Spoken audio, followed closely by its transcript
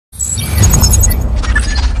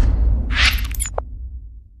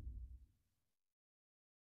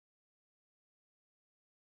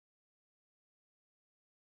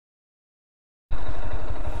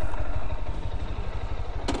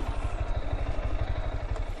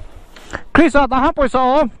Chris at aha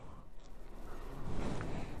poisa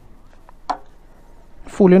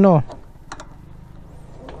fully no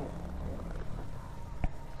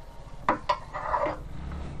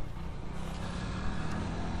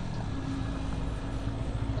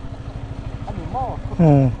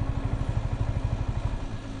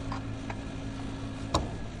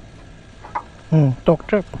tốc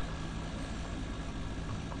trip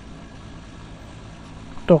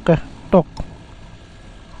tốc cái tốc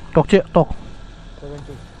tốc chưa tốc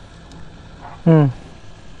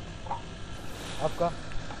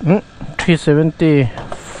 370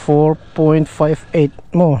 4.58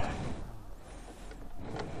 more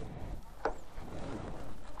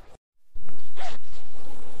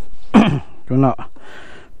chỗ nào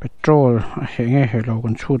petrol nghe hello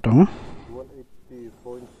con chu tông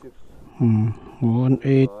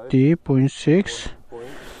 180.6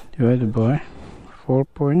 divided by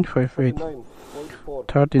 4.58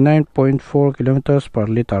 39.4 kilometers per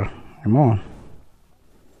liter. Come on.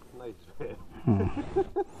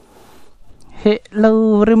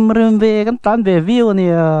 Hello, rim về cái tán về view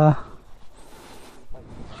nè.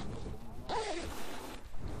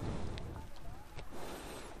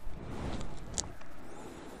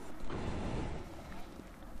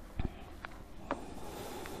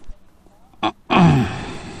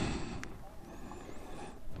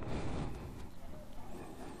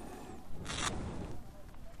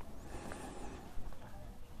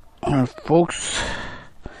 Folks,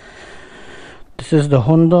 this is the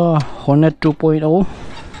Honda Hornet 2.0,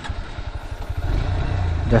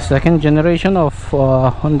 the second generation of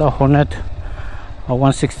Honda Hornet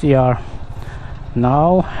 160R.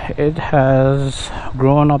 Now it has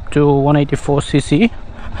grown up to 184cc.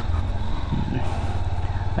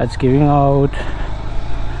 That's giving out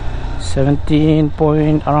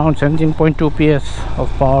around 17.2 PS of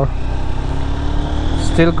power.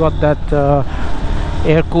 Still got that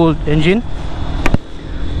air-cooled engine,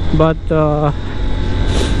 but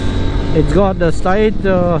it's got the slight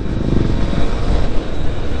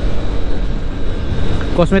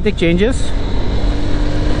cosmetic changes,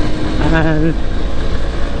 and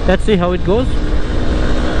let's see how it goes.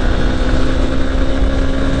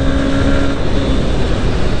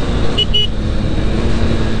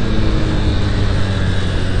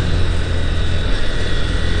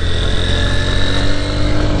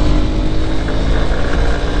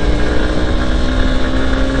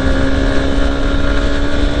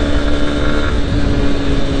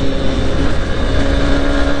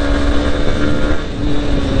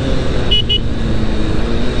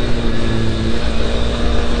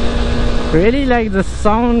 Really like the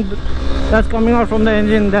sound that's coming out from the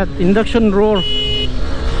engine, that induction roar.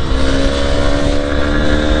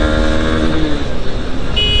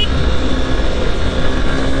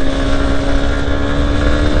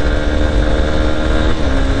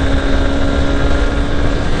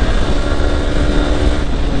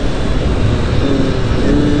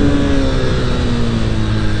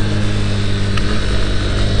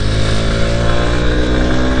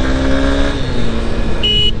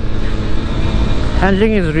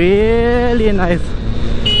 Handling is really nice.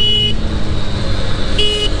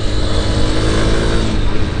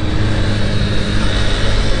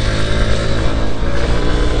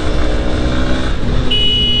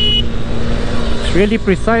 It's really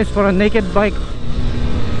precise for a naked bike.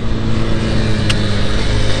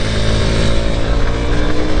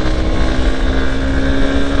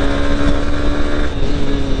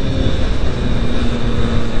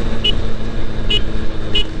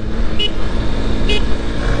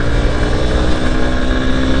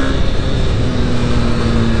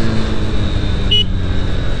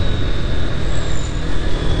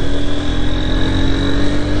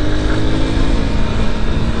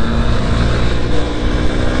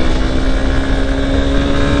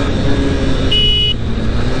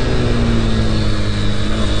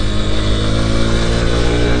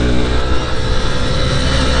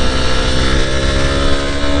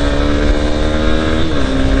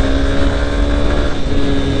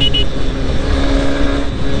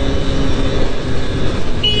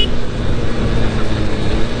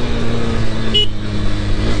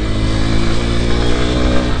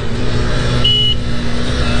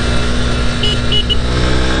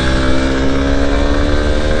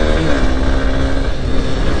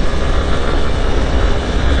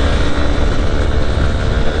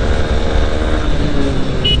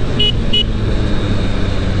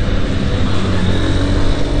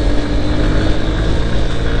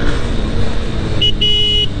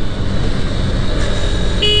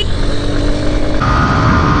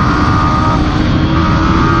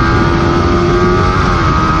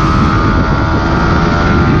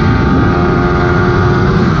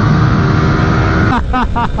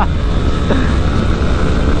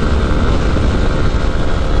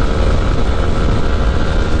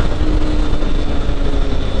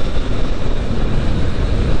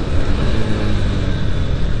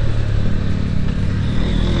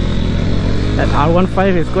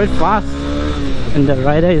 R15 is quite fast and the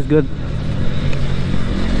rider is good.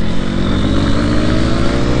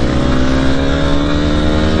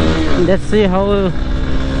 Let's see how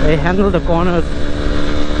they handle the corners.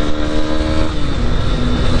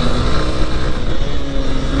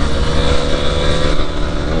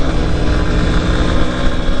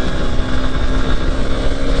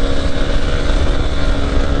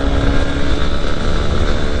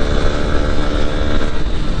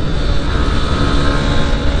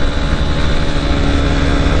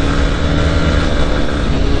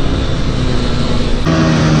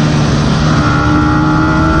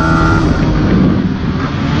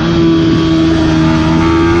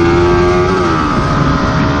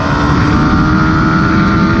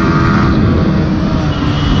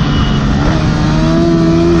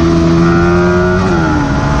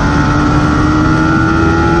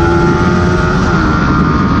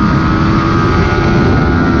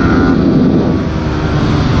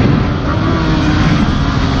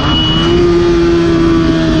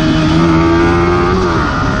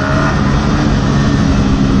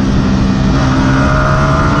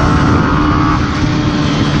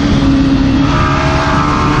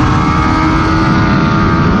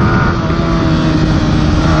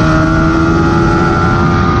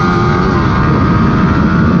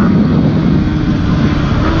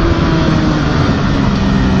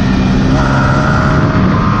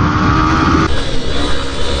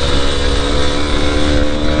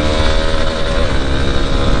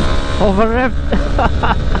 Over revved.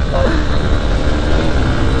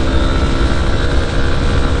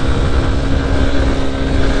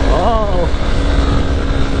 Oh.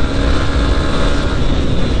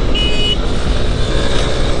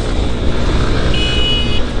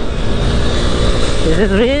 This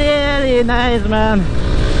is really nice, man.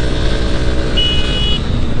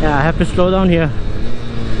 Yeah, I have to slow down here.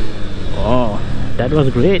 Oh, that was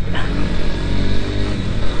great.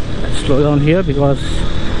 Let's slow down here because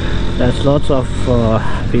there's lots of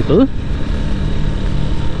people.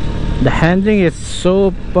 The handling is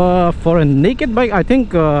so for a naked bike. I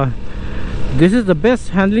think this is the best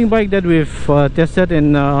handling bike that we've tested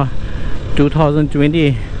in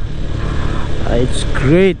 2020. It's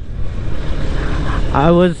great. I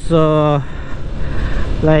was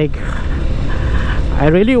like, I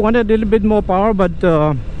really wanted a little bit more power, but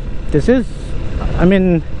this is, I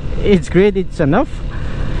mean, it's great. It's enough.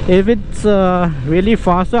 If it's really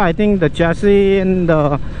faster, I think the chassis and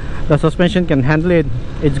the suspension can handle it.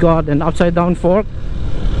 It's got an upside down fork,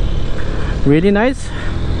 really nice.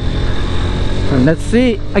 And let's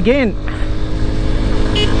see again.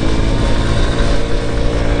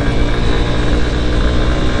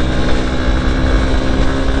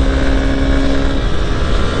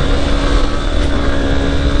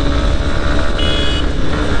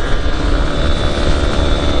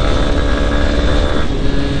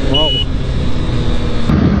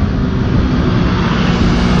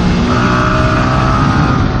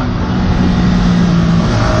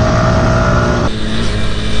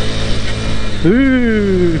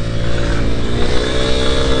 Ooh.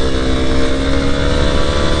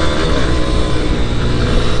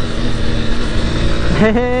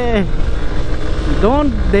 Hey,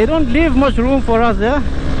 they don't leave much room for us, yeah?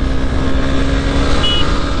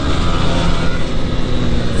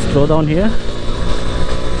 Slow down here.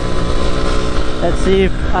 Let's see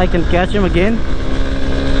if I can catch him again.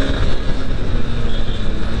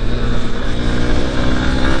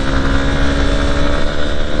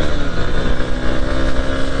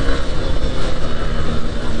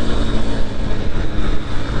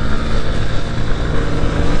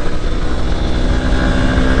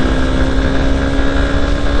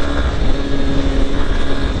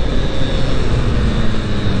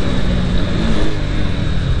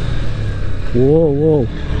 Whoa, whoa.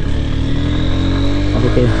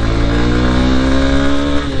 Okay.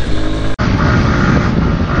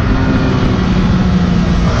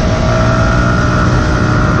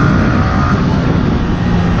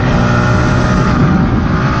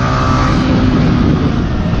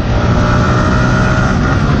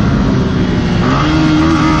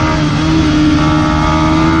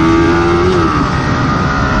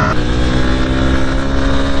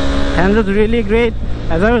 Handles really great.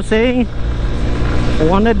 As I was saying, I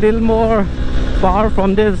wanted a little more power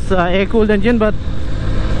from this air-cooled engine, but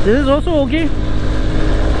this is also okay.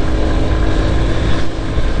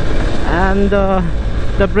 And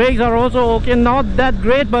the brakes are also okay, not that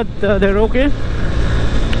great, but they're okay.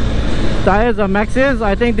 Tires are Maxxis.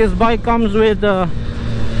 I think this bike comes with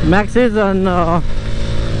Maxxis and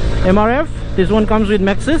MRF. This one comes with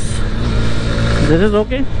Maxxis. This is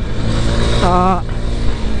okay.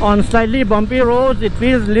 on slightly bumpy roads it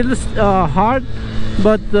feels a little hard,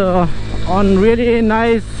 but on really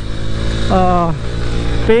nice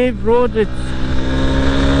paved roads its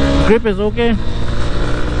grip is okay.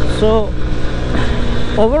 So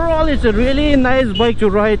overall it's a really nice bike to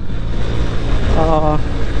ride,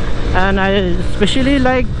 and I especially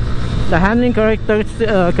like the handling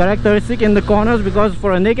characteristic in the corners, because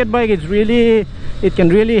for a naked bike it can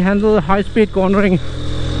really handle high-speed cornering.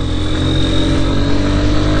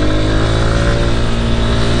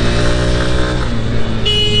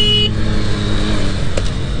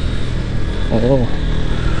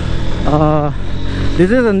 This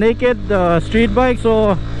is a naked street bike,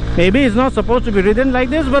 so maybe it's not supposed to be ridden like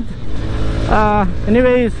this, but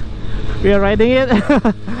anyways, we are riding it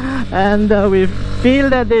and we feel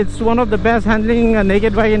that it's one of the best handling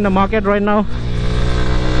naked bike in the market right now.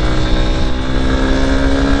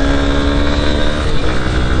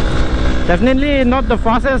 Definitely not the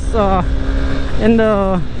fastest in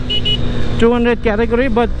the 200 category,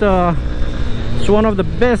 but it's one of the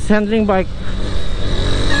best handling bike.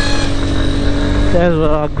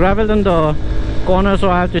 There's gravel in the corner, so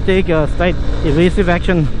I have to take a slight evasive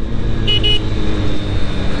action.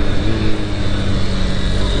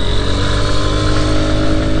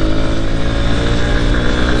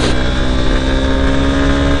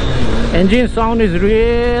 Engine sound is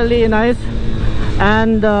really nice,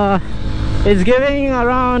 and it's giving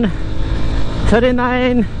around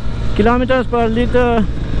 39 kilometers per liter.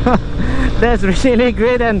 That's really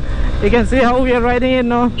great, and you can see how we are riding it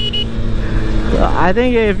now. I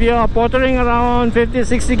think if you are pottering around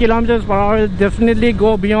 50-60 kilometers per hour, it'll definitely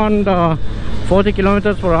go beyond 40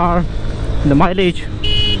 kilometers per hour, the mileage.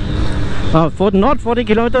 Not 40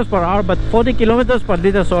 kilometers per hour, but 40 kilometers per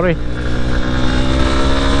liter, sorry.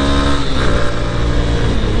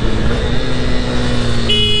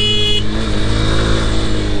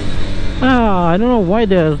 I don't know why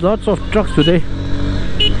there's lots of trucks today.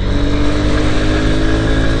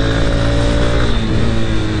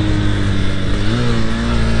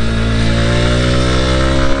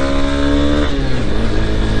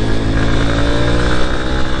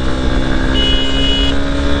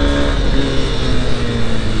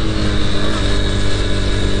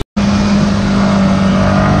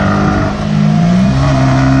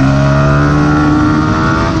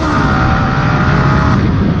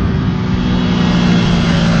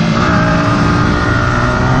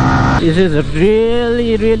 This is a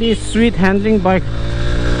really sweet handling bike,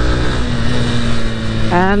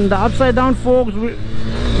 and the upside down forks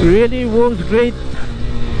really works great.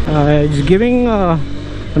 It's giving the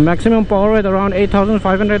maximum power at around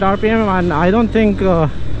 8,500 rpm, and I don't think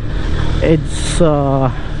it's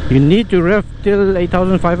you need to rev till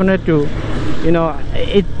 8,500 to, you know,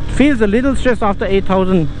 it feels a little stressed after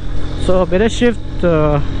 8,000, so better shift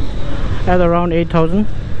at around 8,000.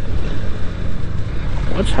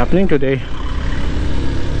 What's happening today?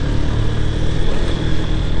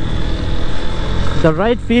 The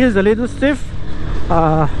ride feels a little stiff.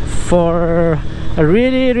 For a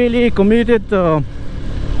really commuted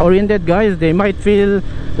oriented guys, they might feel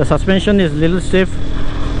the suspension is a little stiff,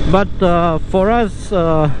 but for us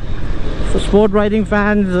for sport riding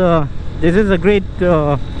fans, this is a great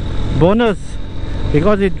bonus,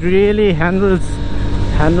 because it really handles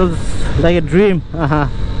like a dream.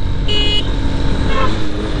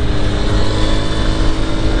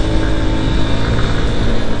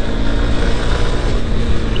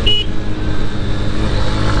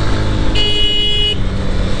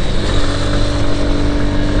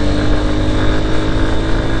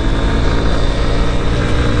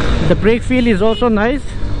 The brake feel is also nice.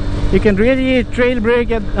 You can really trail brake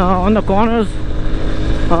on the corners.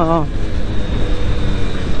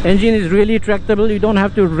 Engine is really tractable. You don't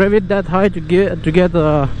have to rev it that high to get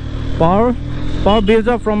power. Power builds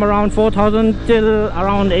up from around 4,000 till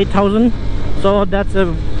around 8,000. So that's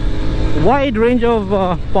a wide range of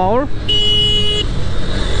power.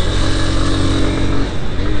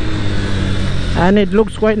 And it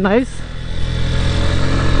looks quite nice.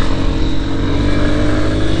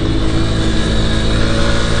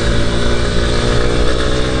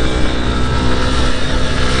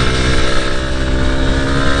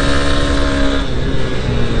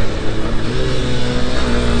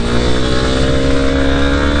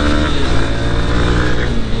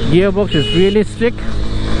 Gearbox is really slick.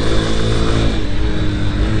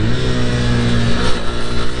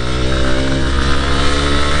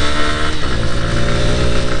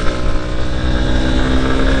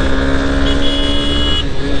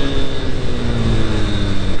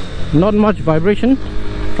 Not much vibration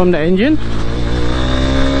from the engine,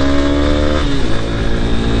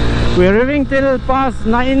 we're revving till past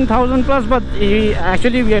 9,000 plus, but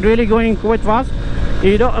actually we are really going quite fast.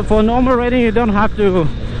 You don't, for normal riding you don't have to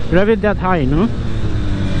rev it that high, no?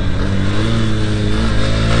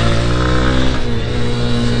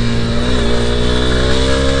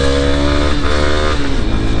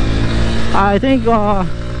 I think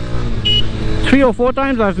 3 or 4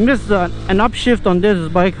 times I've missed an upshift on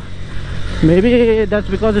this bike. Maybe that's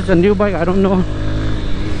because it's a new bike, I don't know.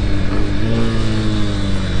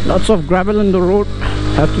 Lots of gravel on the road,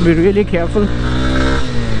 have to be really careful.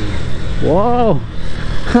 Whoa.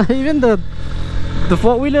 Even the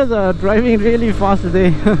four-wheelers are driving really fast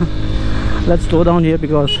today. Let's slow down here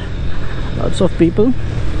because lots of people.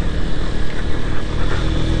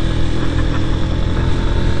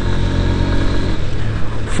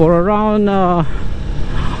 For around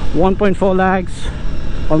 1.4 lakhs,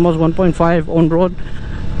 almost 1.5 on road,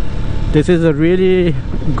 this is a really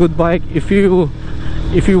good bike. If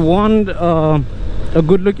you want a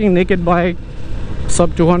good looking naked bike,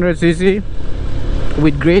 sub 200cc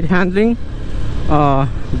with great handling,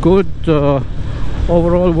 good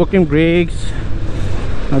overall working brakes,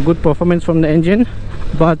 a good performance from the engine,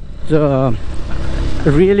 but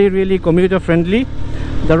really commuter friendly.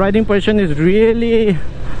 The riding position is really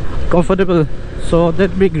comfortable, so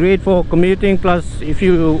that'd be great for commuting. Plus if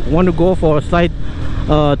you want to go for a slight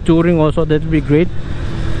touring also, that'd be great.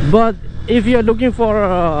 But if you're looking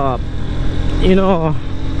for you know,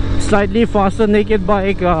 slightly faster naked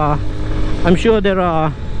bike, I'm sure there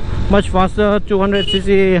are much faster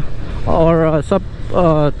 200cc or sub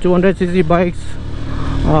 200cc bikes,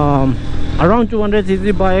 around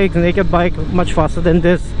 200cc bikes, naked bike, much faster than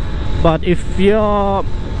this. But if your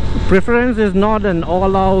preference is not an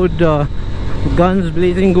all-out guns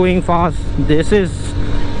blazing going fast, this is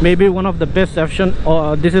maybe one of the best option,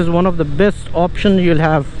 or this is one of the best option you'll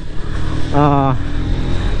have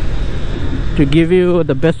to give you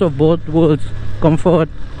the best of both worlds: comfort,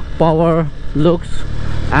 power, looks,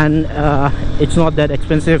 and it's not that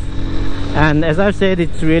expensive. And as I've said,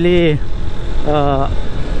 it's really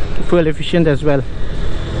fuel efficient as well.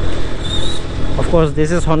 Of course,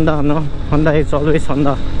 this is Honda, no? Honda is always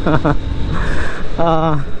Honda.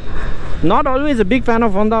 Not always a big fan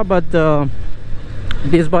of Honda, but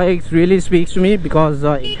this bike really speaks to me because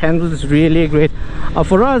it handles really great.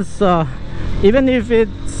 For us, even if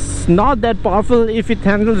it's not that powerful, if it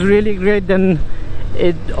handles really great, then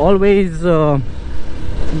it always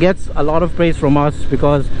gets a lot of praise from us,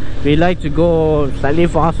 because we like to go slightly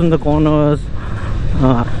fast in the corners,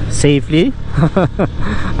 safely.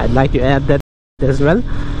 I'd like to add that as well.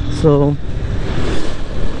 So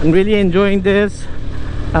I'm really enjoying this.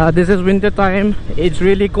 This is winter time, it's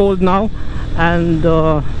really cold now, and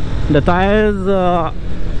the tires are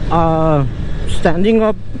standing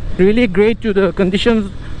up really great to the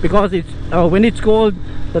conditions, because it's when it's cold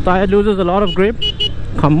the tire loses a lot of grip.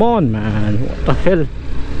 Come on, man, what the hell.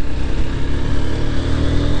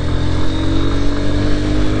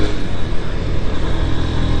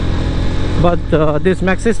 But this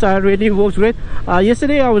Maxxis tire really works great.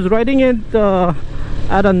 Yesterday I was riding it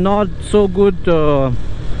at a not so good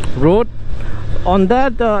road. On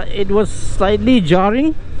that it was slightly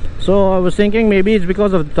jarring, so I was thinking maybe it's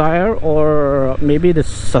because of the tire, or maybe the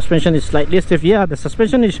suspension is slightly stiff. Yeah, the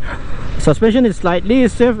suspension is slightly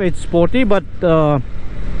stiff. It's sporty, but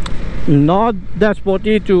not that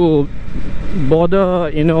sporty to bother,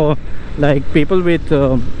 you know, like people with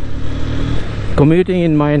commuting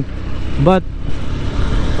in mind. But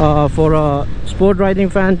for a sport riding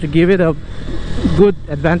fan, to give it a good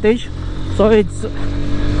advantage, so it's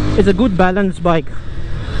a good balanced bike.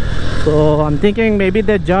 So I'm thinking maybe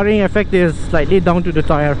the jarring effect is slightly down to the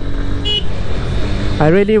tire. I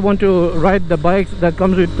really want to ride the bikes that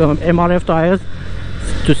comes with MRF tires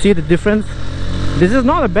to see the difference. This is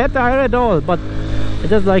not a bad tire at all, but I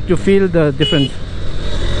just like to feel the difference.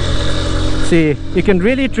 See, you can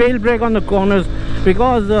really trail brake on the corners,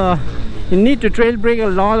 because you need to trail brake a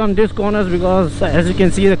lot on these corners, because as you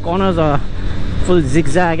can see, the corners are full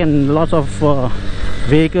zigzag and lots of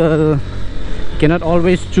vehicle. You cannot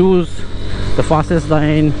always choose the fastest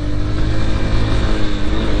line.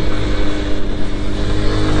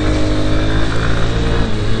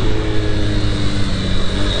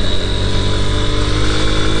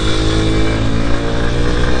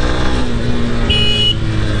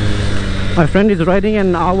 My friend is riding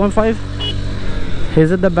an R15.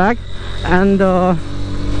 He's at the back, and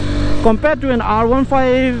compared to an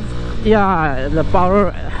R15, yeah, the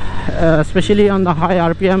power, especially on the high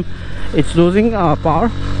RPM, it's losing power,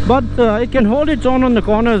 but it can hold its own on the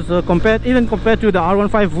corners, even compared to the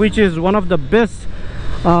R15, which is one of the best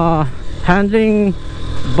handling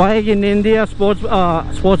bike in India, sports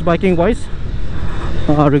biking wise,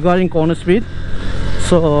 regarding corner speed.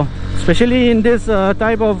 So especially in this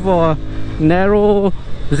type of narrow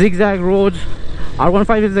zigzag roads,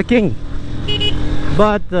 R15 is the king.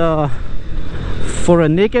 But for a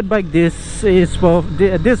naked bike, this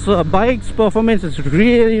bike's performance is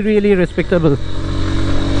really respectable.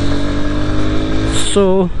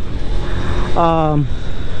 So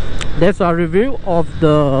that's our review of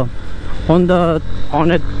the Honda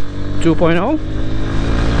Hornet 2.0.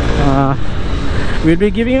 We'll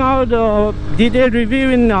be giving out a detailed review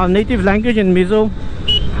in our native language in Mizo.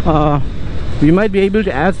 We might be able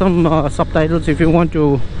to add some subtitles if you want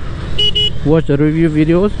to watch the review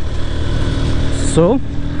videos. So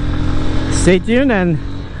stay tuned and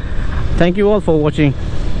thank you all for watching.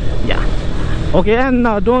 Yeah, okay, and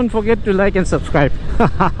don't forget to like and subscribe.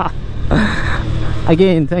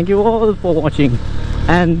 Again, thank you all for watching,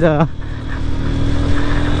 and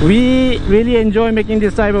we really enjoy making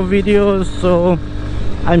this type of videos, so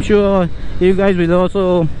I'm sure you guys will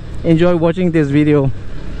also enjoy watching this video.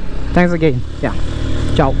 Thanks again. Yeah,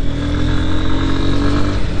 ciao.